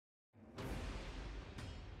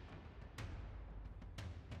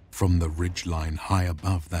From the ridgeline high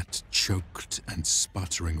above that choked and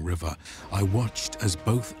sputtering river, I watched as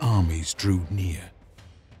both armies drew near.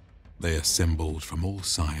 They assembled from all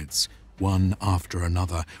sides, one after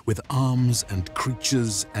another, with arms and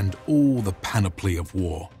creatures and all the panoply of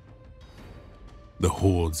war. The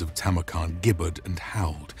hordes of Tamarkan gibbered and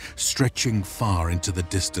howled, stretching far into the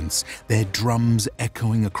distance, their drums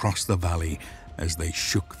echoing across the valley as they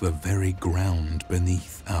shook the very ground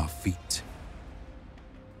beneath our feet.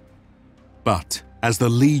 But as the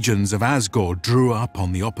legions of Azgorh drew up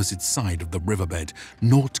on the opposite side of the riverbed,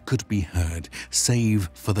 naught could be heard save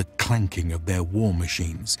for the clanking of their war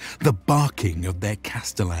machines, the barking of their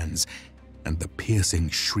castellans, and the piercing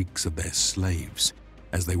shrieks of their slaves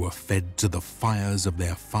as they were fed to the fires of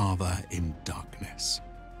their father in darkness.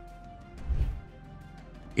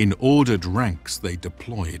 In ordered ranks they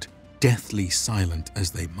deployed, deathly silent as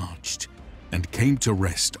they marched, and came to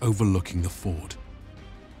rest overlooking the ford.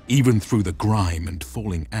 Even through the grime and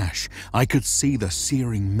falling ash, I could see the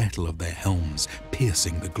searing metal of their helms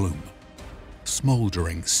piercing the gloom.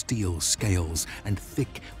 Smoldering steel scales and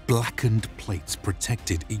thick, blackened plates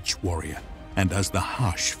protected each warrior, and as the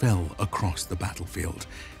hush fell across the battlefield,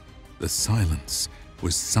 the silence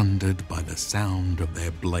was sundered by the sound of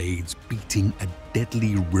their blades beating a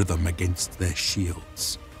deadly rhythm against their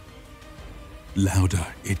shields. Louder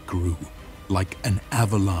it grew, like an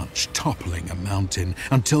avalanche toppling a mountain,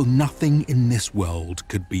 until nothing in this world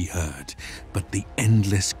could be heard but the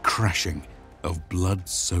endless crashing of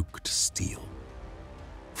blood-soaked steel.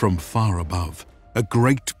 From far above, a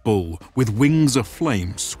great bull with wings of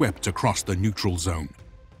flame swept across the neutral zone.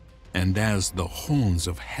 And as the horns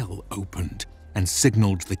of hell opened and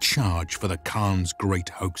signaled the charge for the Khan's great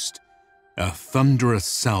host, a thunderous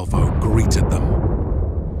salvo greeted them.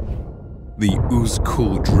 The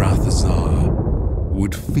Uzkul Drathzar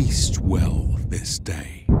would feast well this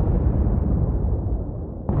day.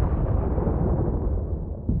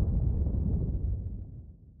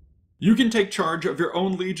 You can take charge of your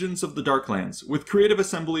own Legions of the Darklands with Creative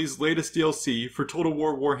Assembly's latest DLC for Total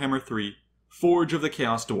War Warhammer 3, Forge of the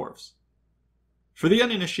Chaos Dwarfs. For the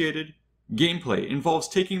uninitiated, gameplay involves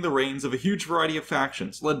taking the reins of a huge variety of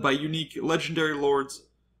factions led by unique legendary lords,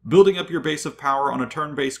 building up your base of power on a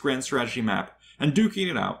turn-based grand strategy map, and duking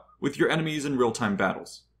it out with your enemies in real-time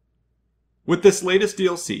battles. With this latest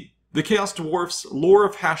DLC, the Chaos Dwarfs' lore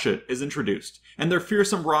of Hashut is introduced, and their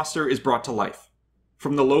fearsome roster is brought to life.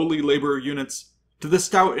 From the lowly laborer units, to the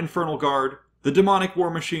stout Infernal Guard, the demonic war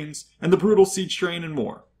machines, and the brutal siege train and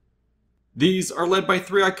more. These are led by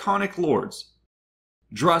three iconic lords,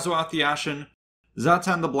 Drazoath the Ashen,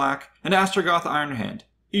 Zatan the Black, and Astragoth Ironhand,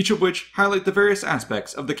 each of which highlight the various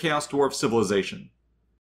aspects of the Chaos Dwarf civilization.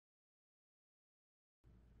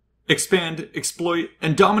 Expand, exploit,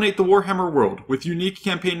 and dominate the Warhammer world with unique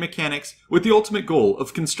campaign mechanics with the ultimate goal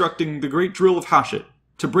of constructing the Great Drill of Hashut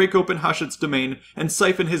to break open Hashut's domain and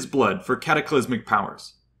siphon his blood for cataclysmic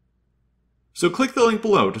powers. So click the link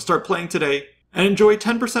below to start playing today and enjoy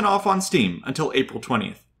 10% off on Steam until April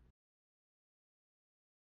 20th.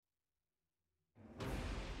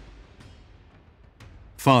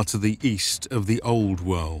 Far to the east of the Old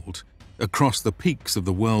World, across the peaks of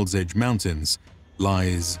the World's Edge Mountains,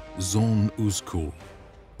 lies Zorn Uzkul,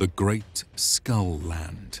 the Great Skull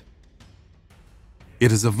Land.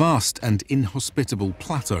 It is a vast and inhospitable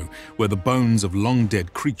plateau where the bones of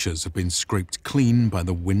long-dead creatures have been scraped clean by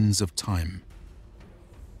the winds of time.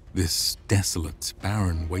 This desolate,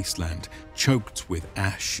 barren wasteland, choked with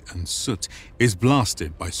ash and soot, is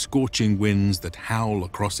blasted by scorching winds that howl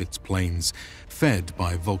across its plains, fed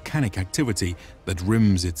by volcanic activity that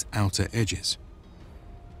rims its outer edges.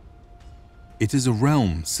 It is a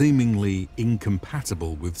realm seemingly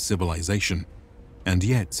incompatible with civilization, and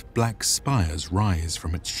yet black spires rise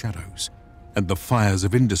from its shadows, and the fires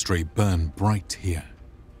of industry burn bright here.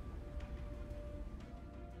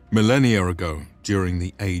 Millennia ago, during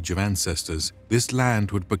the Age of Ancestors, this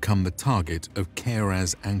land would become the target of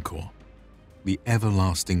Chaos Dwarfs, the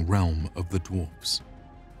everlasting realm of the dwarfs.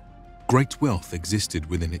 Great wealth existed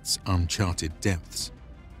within its uncharted depths,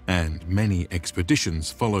 and many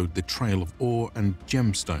expeditions followed the trail of ore and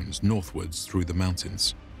gemstones northwards through the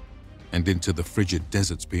mountains and into the frigid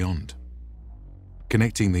deserts beyond.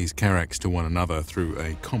 Connecting these carracks to one another through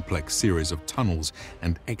a complex series of tunnels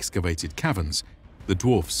and excavated caverns, the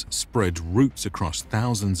dwarfs spread roots across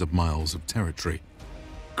thousands of miles of territory,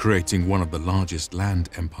 creating one of the largest land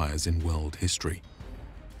empires in world history.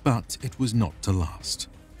 But it was not to last.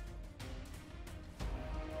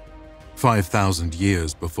 5,000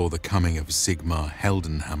 years before the coming of Sigmar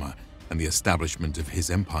Heldenhammer and the establishment of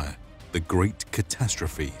his empire, the Great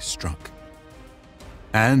Catastrophe struck.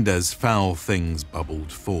 And as foul things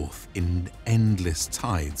bubbled forth in endless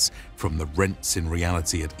tides from the rents in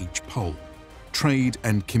reality at each pole, trade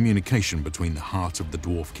and communication between the heart of the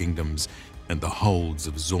dwarf kingdoms and the holds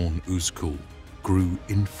of Zorn Uzkul grew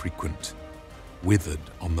infrequent, withered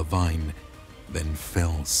on the vine, then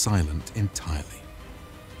fell silent entirely.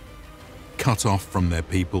 Cut off from their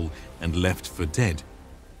people and left for dead,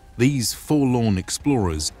 these forlorn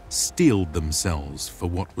explorers steeled themselves for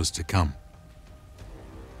what was to come.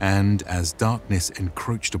 And as darkness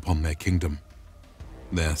encroached upon their kingdom,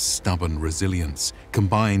 their stubborn resilience,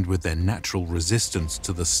 combined with their natural resistance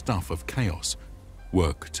to the stuff of chaos,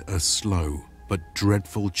 worked a slow but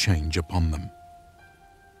dreadful change upon them.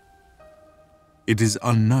 It is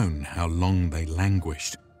unknown how long they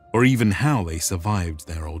languished, or even how they survived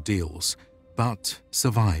their ordeals, but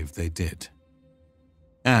survive they did.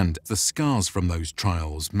 And the scars from those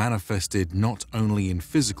trials manifested not only in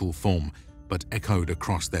physical form, but echoed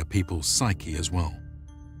across their people's psyche as well.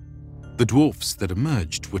 The dwarfs that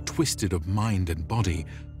emerged were twisted of mind and body,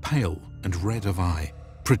 pale and red of eye,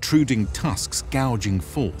 protruding tusks gouging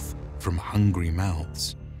forth from hungry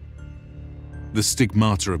mouths. The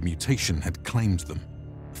stigmata of mutation had claimed them,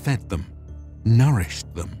 fed them,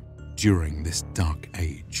 nourished them during this dark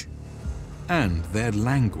age. And their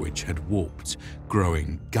language had warped,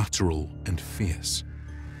 growing guttural and fierce.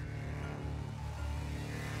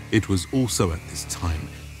 It was also at this time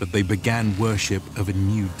that they began worship of a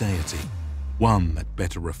new deity, one that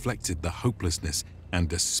better reflected the hopelessness and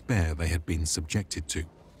despair they had been subjected to.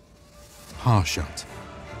 Hashut,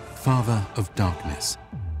 father of darkness,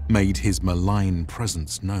 made his malign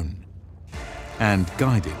presence known. And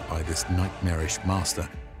guided by this nightmarish master,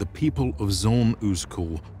 the people of Zorn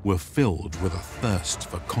Uzkul were filled with a thirst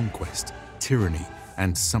for conquest, tyranny,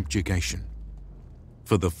 and subjugation.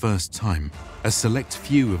 For the first time, a select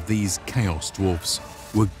few of these Chaos Dwarfs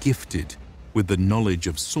were gifted with the knowledge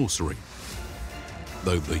of sorcery,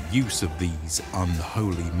 though the use of these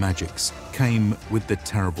unholy magics came with the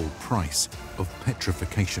terrible price of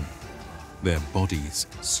petrification, their bodies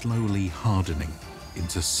slowly hardening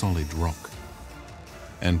into solid rock.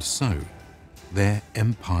 And so, their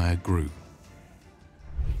empire grew.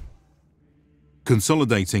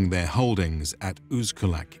 Consolidating their holdings at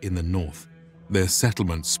Uzkulak in the north, their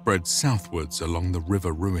settlements spread southwards along the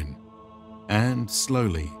River Ruin, and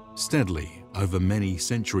slowly, steadily, over many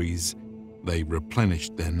centuries, they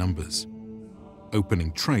replenished their numbers,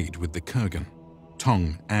 opening trade with the Kurgan,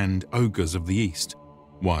 Tong, and ogres of the east,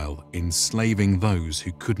 while enslaving those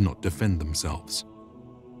who could not defend themselves.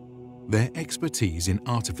 Their expertise in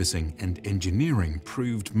artificing and engineering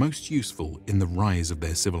proved most useful in the rise of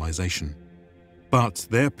their civilization. But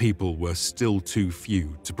their people were still too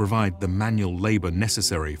few to provide the manual labor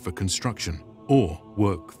necessary for construction or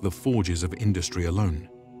work the forges of industry alone.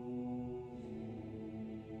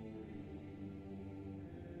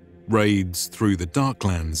 Raids through the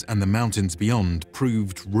Darklands and the mountains beyond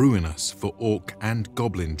proved ruinous for orc and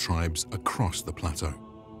goblin tribes across the plateau.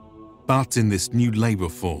 But in this new labor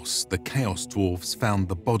force, the Chaos Dwarfs found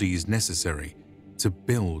the bodies necessary to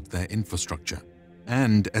build their infrastructure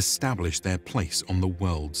and establish their place on the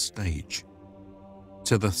world stage.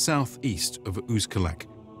 To the southeast of Uzkulak,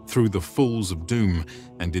 through the Falls of Doom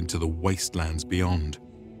and into the wastelands beyond,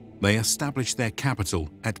 they established their capital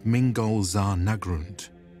at Mingol Zar Nagrund,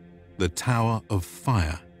 the Tower of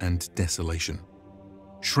Fire and Desolation.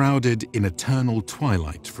 Shrouded in eternal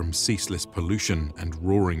twilight from ceaseless pollution and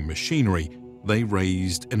roaring machinery, they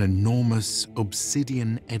raised an enormous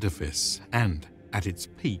obsidian edifice and, at its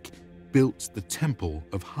peak, built the temple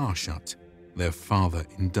of Hashut, their father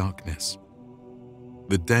in darkness.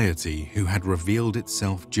 The deity who had revealed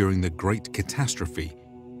itself during the great catastrophe,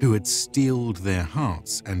 who had steeled their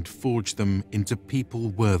hearts and forged them into people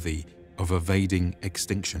worthy of evading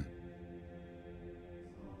extinction.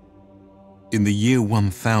 In the year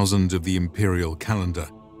 1000 of the imperial calendar,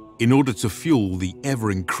 in order to fuel the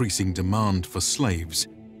ever-increasing demand for slaves,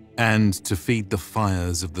 and to feed the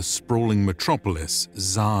fires of the sprawling metropolis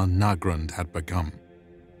Zar Nagrund had become,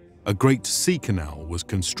 a great sea canal was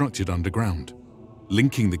constructed underground,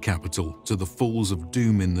 linking the capital to the Falls of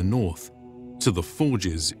Doom in the north, to the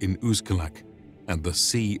forges in Uzkulak, and the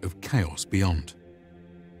Sea of Chaos beyond.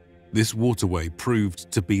 This waterway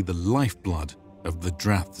proved to be the lifeblood of the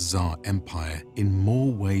Drath-Zar Empire in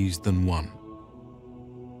more ways than one.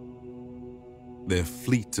 Their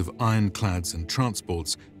fleet of ironclads and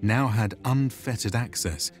transports now had unfettered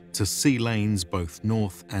access to sea lanes both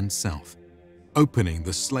north and south, opening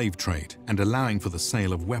the slave trade and allowing for the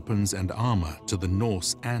sale of weapons and armor to the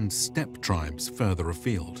Norse and steppe tribes further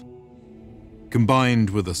afield. Combined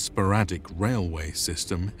with a sporadic railway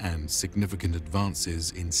system and significant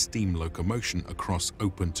advances in steam locomotion across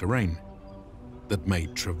open terrain that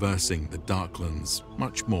made traversing the Darklands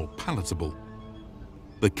much more palatable,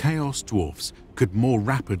 the Chaos Dwarfs could more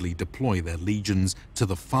rapidly deploy their legions to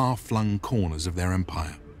the far-flung corners of their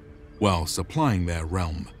empire, while supplying their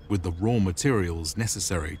realm with the raw materials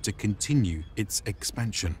necessary to continue its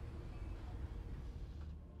expansion.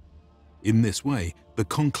 In this way, the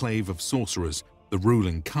conclave of sorcerers, the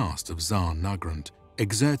ruling caste of Xar Nagrand,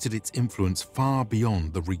 exerted its influence far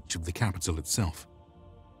beyond the reach of the capital itself.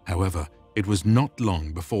 However, it was not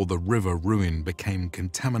long before the river ruin became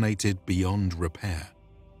contaminated beyond repair,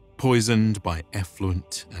 poisoned by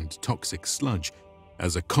effluent and toxic sludge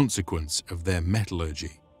as a consequence of their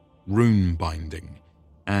metallurgy, rune binding,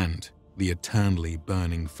 and the eternally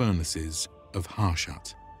burning furnaces of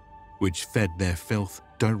Hashut, which fed their filth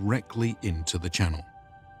directly into the channel.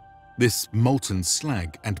 This molten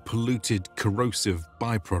slag and polluted corrosive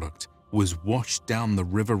byproduct was washed down the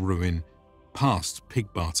river ruin, past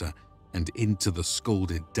Pigbarter, and into the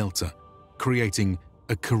scalded delta, creating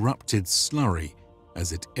a corrupted slurry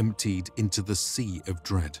as it emptied into the Sea of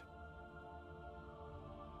Dread.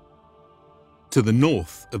 To the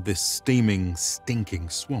north of this steaming, stinking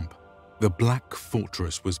swamp, the Black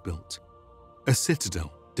Fortress was built, a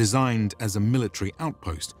citadel designed as a military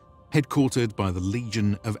outpost headquartered by the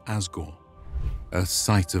Legion of Azgorgh, a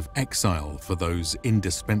site of exile for those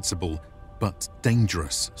indispensable but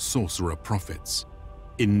dangerous sorcerer prophets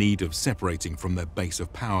in need of separating from their base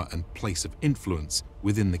of power and place of influence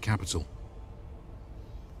within the capital.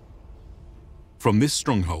 From this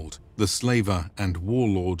stronghold, the slaver and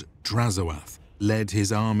warlord Drazoath led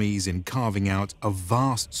his armies in carving out a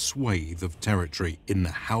vast swathe of territory in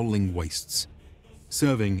the howling wastes,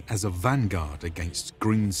 serving as a vanguard against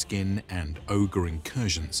greenskin and ogre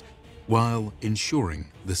incursions, while ensuring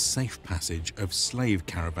the safe passage of slave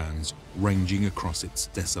caravans ranging across its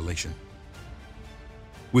desolation.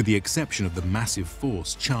 With the exception of the massive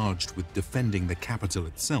force charged with defending the capital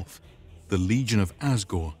itself, the Legion of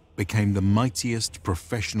Azgorgh became the mightiest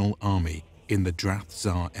professional army in the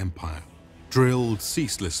Xar Empire, drilled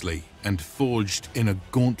ceaselessly and forged in a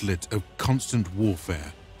gauntlet of constant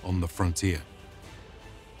warfare on the frontier.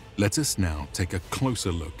 Let us now take a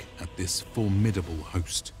closer look at this formidable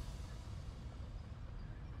host.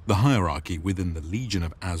 The hierarchy within the Legion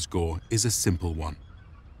of Azgorgh is a simple one,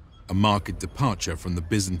 a marked departure from the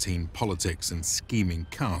Byzantine politics and scheming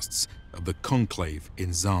castes of the conclave in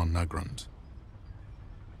Xar Nagrand.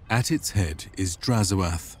 At its head is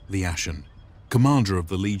Drazoath the Ashen, commander of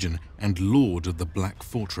the Legion and lord of the Black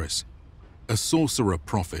Fortress, a sorcerer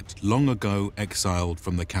prophet long ago exiled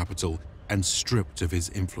from the capital and stripped of his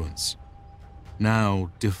influence, now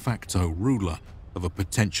de facto ruler of a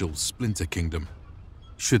potential splinter kingdom,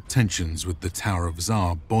 should tensions with the Tower of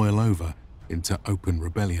Xar boil over into open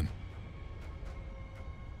rebellion.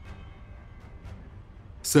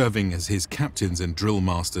 Serving as his captains and drill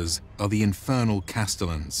masters are the Infernal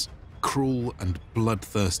Castellans, cruel and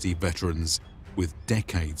bloodthirsty veterans with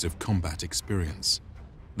decades of combat experience.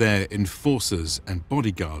 Their enforcers and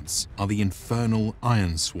bodyguards are the Infernal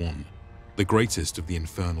Ironsworn, the greatest of the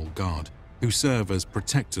Infernal Guard, who serve as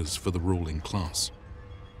protectors for the ruling class.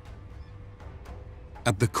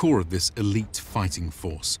 At the core of this elite fighting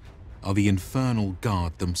force are the Infernal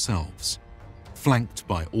Guard themselves, flanked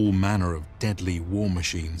by all manner of deadly war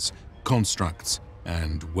machines, constructs,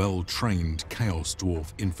 and well-trained Chaos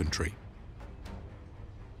Dwarf infantry.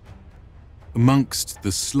 Amongst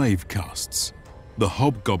the slave castes, the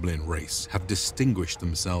Hobgoblin race have distinguished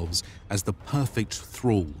themselves as the perfect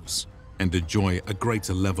thralls and enjoy a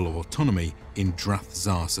greater level of autonomy in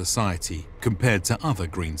Xar society compared to other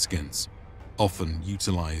greenskins, often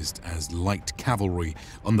utilized as light cavalry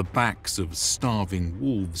on the backs of starving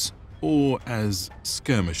wolves or as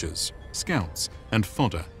skirmishers, scouts, and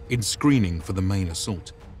fodder in screening for the main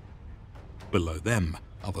assault. Below them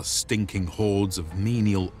are the stinking hordes of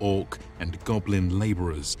menial orc and goblin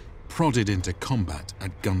laborers prodded into combat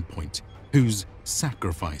at gunpoint, whose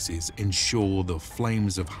sacrifices ensure the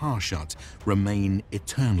flames of Hashut remain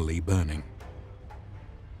eternally burning.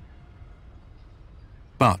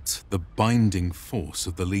 But the binding force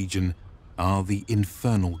of the Legion are the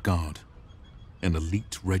Infernal Guard, an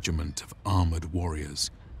elite regiment of armored warriors,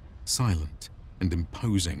 silent and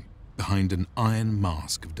imposing behind an iron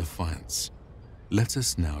mask of defiance. Let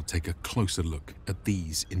us now take a closer look at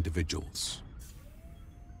these individuals.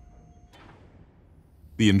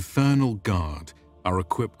 The Infernal Guard are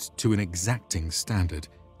equipped to an exacting standard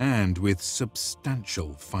and with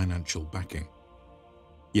substantial financial backing.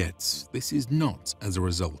 Yet this is not as a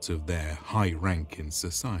result of their high rank in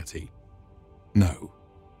society. No,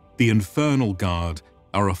 the Infernal Guard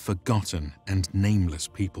are a forgotten and nameless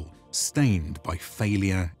people, stained by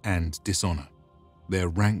failure and dishonor. Their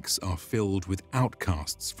ranks are filled with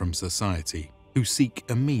outcasts from society who seek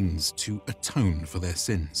a means to atone for their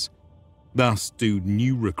sins. Thus do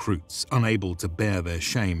new recruits, unable to bear their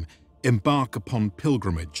shame, embark upon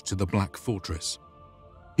pilgrimage to the Black Fortress.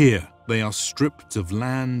 Here they are stripped of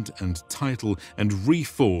land and title and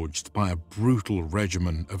reforged by a brutal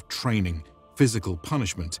regimen of training, physical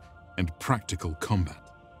punishment, and practical combat.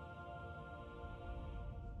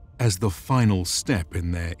 As the final step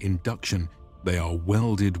in their induction, they are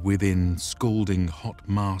welded within scalding hot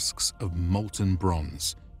masks of molten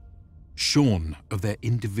bronze, shorn of their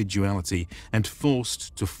individuality and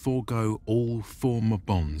forced to forego all former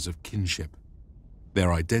bonds of kinship.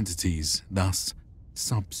 Their identities, thus,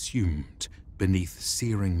 subsumed beneath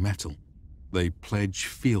searing metal. They pledge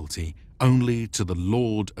fealty only to the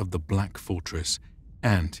Lord of the Black Fortress,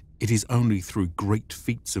 and it is only through great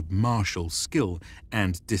feats of martial skill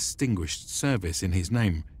and distinguished service in his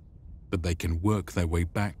name that they can work their way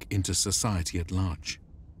back into society at large.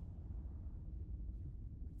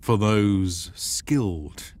 For those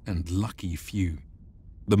skilled and lucky few,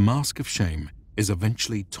 the mask of shame is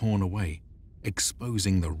eventually torn away,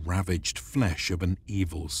 exposing the ravaged flesh of an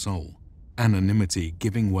evil soul, anonymity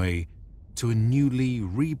giving way to a newly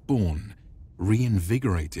reborn,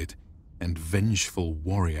 reinvigorated, and vengeful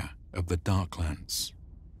warrior of the Darklands.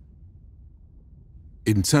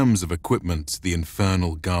 In terms of equipment, the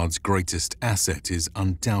Infernal Guard's greatest asset is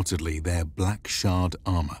undoubtedly their black shard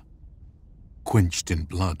armor. Quenched in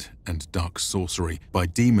blood and dark sorcery by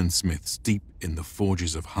demon smiths deep in the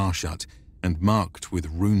forges of Hashut and marked with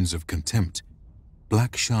runes of contempt,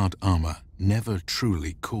 black shard armor never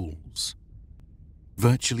truly cools.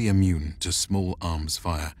 Virtually immune to small arms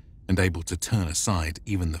fire and able to turn aside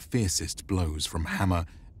even the fiercest blows from hammer,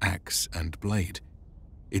 axe, and blade,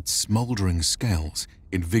 its smoldering scales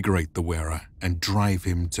invigorate the wearer and drive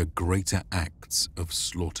him to greater acts of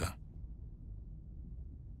slaughter.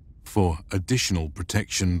 For additional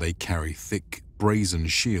protection, they carry thick, brazen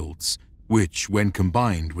shields, which, when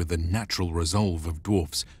combined with the natural resolve of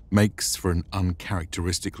dwarfs, makes for an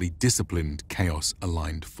uncharacteristically disciplined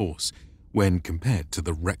chaos-aligned force when compared to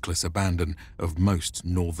the reckless abandon of most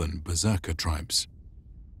northern berserker tribes.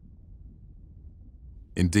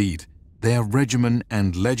 Indeed, their regimen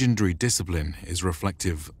and legendary discipline is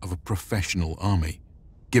reflective of a professional army,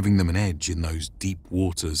 giving them an edge in those deep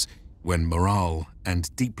waters when morale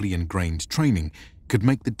and deeply ingrained training could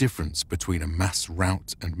make the difference between a mass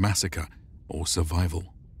rout and massacre or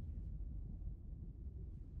survival.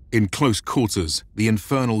 In close quarters, the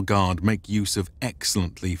Infernal Guard make use of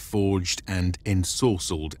excellently forged and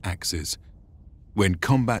ensorcelled axes. When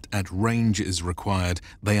combat at range is required,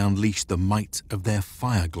 they unleash the might of their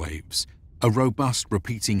fireglaves, a robust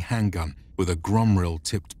repeating handgun with a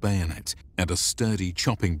gromril-tipped bayonet and a sturdy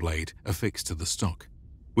chopping blade affixed to the stock,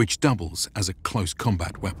 which doubles as a close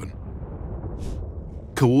combat weapon.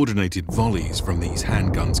 Coordinated volleys from these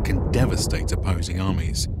handguns can devastate opposing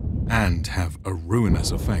armies and have a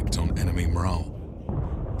ruinous effect on enemy morale.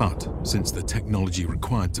 But since the technology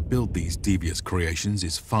required to build these devious creations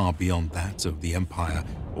is far beyond that of the Empire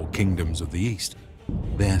or Kingdoms of the East,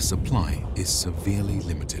 their supply is severely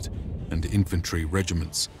limited, and infantry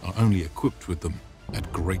regiments are only equipped with them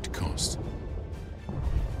at great cost.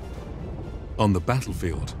 On the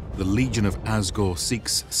battlefield, the Legion of Azgorgh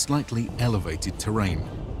seeks slightly elevated terrain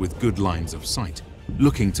with good lines of sight,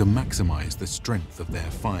 looking to maximize the strength of their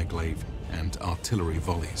fireglaive and artillery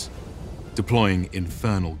volleys. Deploying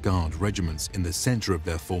Infernal Guard regiments in the center of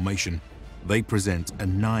their formation, they present a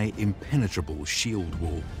nigh impenetrable shield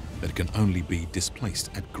wall that can only be displaced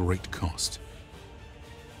at great cost.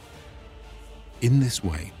 In this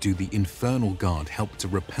way do the Infernal Guard help to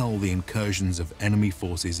repel the incursions of enemy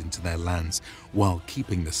forces into their lands while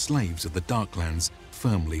keeping the slaves of the Darklands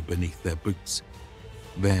firmly beneath their boots.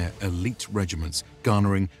 Their elite regiments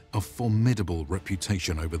garnering a formidable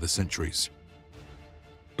reputation over the centuries.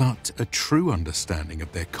 But a true understanding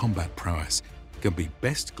of their combat prowess can be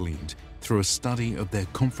best gleaned through a study of their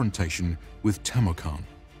confrontation with Tamokan,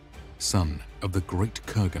 son of the Great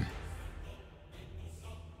Kurgan.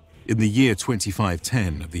 In the year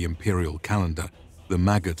 2510 of the imperial calendar, the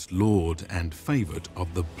Maggot lord and favored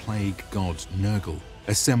of the plague god Nurgle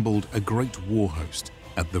assembled a great war host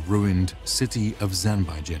at the ruined city of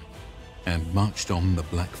Zanbijin and marched on the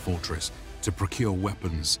Black Fortress to procure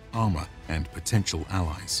weapons, armor, and potential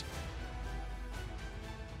allies.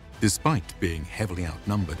 Despite being heavily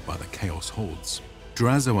outnumbered by the Chaos hordes,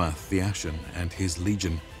 Drazoath the Ashen and his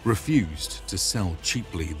legion refused to sell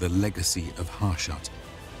cheaply the legacy of Hashut,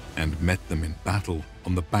 and met them in battle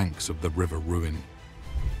on the banks of the River Ruin.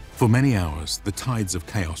 For many hours, the tides of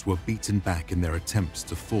chaos were beaten back in their attempts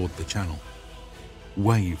to ford the channel.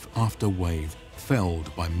 Wave after wave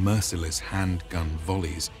felled by merciless handgun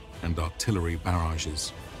volleys and artillery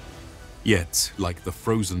barrages. Yet, like the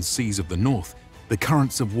frozen seas of the north, the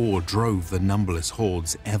currents of war drove the numberless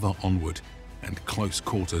hordes ever onward, and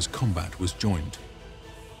close-quarters combat was joined.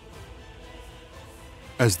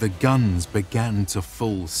 As the guns began to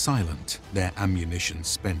fall silent, their ammunition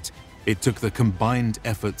spent, it took the combined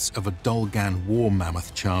efforts of a Dolgan war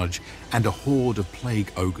mammoth charge and a horde of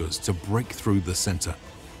plague ogres to break through the center.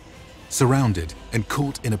 Surrounded and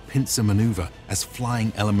caught in a pincer maneuver as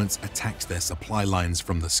flying elements attacked their supply lines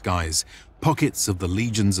from the skies, pockets of the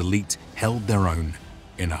Legion's elite held their own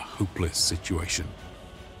in a hopeless situation.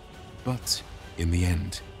 But in the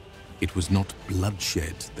end, it was not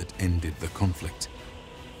bloodshed that ended the conflict,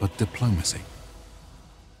 but diplomacy.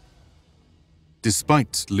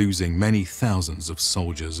 Despite losing many thousands of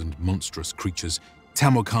soldiers and monstrous creatures,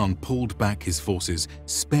 Tamokan pulled back his forces,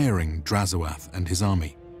 sparing Drazoath and his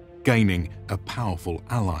army, gaining a powerful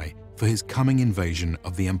ally for his coming invasion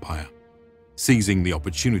of the Empire. Seizing the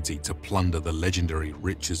opportunity to plunder the legendary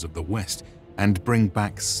riches of the West and bring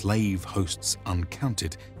back slave hosts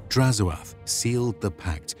uncounted, Drazoath sealed the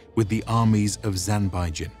pact with the armies of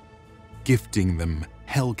Zanbaijin, gifting them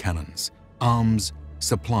hell cannons, arms,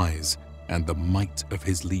 supplies, and the might of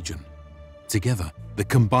his legion. Together, the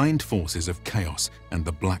combined forces of Chaos and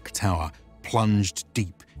the Black Tower plunged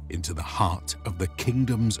deep into the heart of the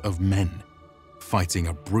kingdoms of men, fighting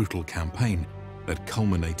a brutal campaign that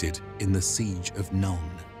culminated in the Siege of Nuln.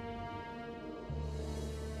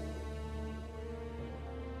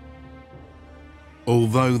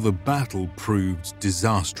 Although the battle proved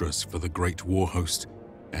disastrous for the Great War Host,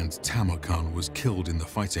 and Tamokan was killed in the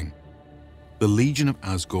fighting, the Legion of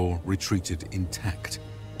Azgorh retreated intact,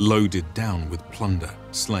 loaded down with plunder,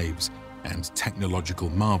 slaves, and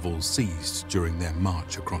technological marvels seized during their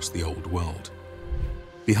march across the old world.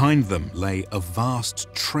 Behind them lay a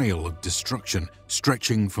vast trail of destruction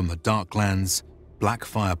stretching from the Darklands,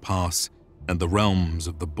 Blackfire Pass, and the realms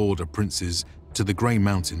of the Border Princes to the Grey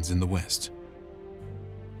Mountains in the west.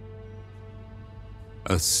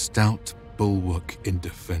 A stout bulwark in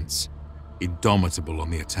defense, indomitable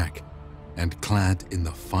on the attack, and clad in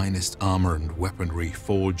the finest armor and weaponry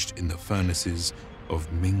forged in the furnaces of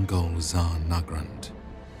Mingol Zar Nagrand.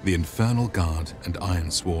 The Infernal Guard and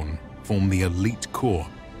Ironsworn form the elite core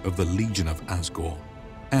of the Legion of Azgorh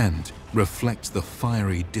and reflect the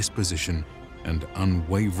fiery disposition and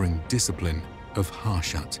unwavering discipline of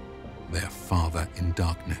Hashut, their father in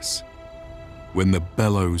darkness. When the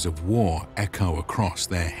bellows of war echo across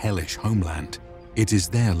their hellish homeland, it is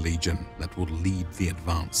their legion that will lead the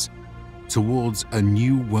advance towards a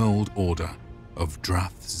new world order of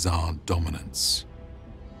Drath-Zar dominance.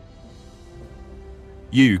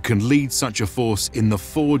 You can lead such a force in the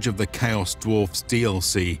Forge of the Chaos Dwarfs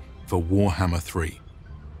DLC for Warhammer 3.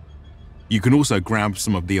 You can also grab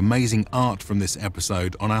some of the amazing art from this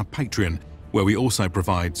episode on our Patreon, where we also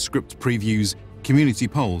provide script previews, community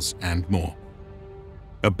polls, and more.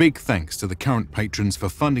 A big thanks to the current patrons for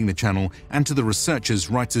funding the channel and to the researchers,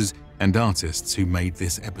 writers, and artists who made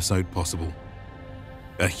this episode possible.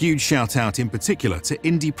 A huge shout out in particular to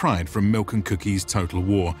Indie Pride from Milk and Cookies Total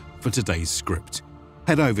War for today's script.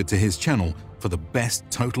 Head over to his channel for the best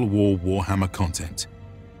Total War Warhammer content.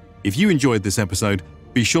 If you enjoyed this episode,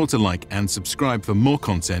 be sure to like and subscribe for more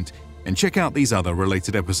content and check out these other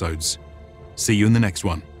related episodes. See you in the next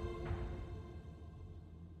one.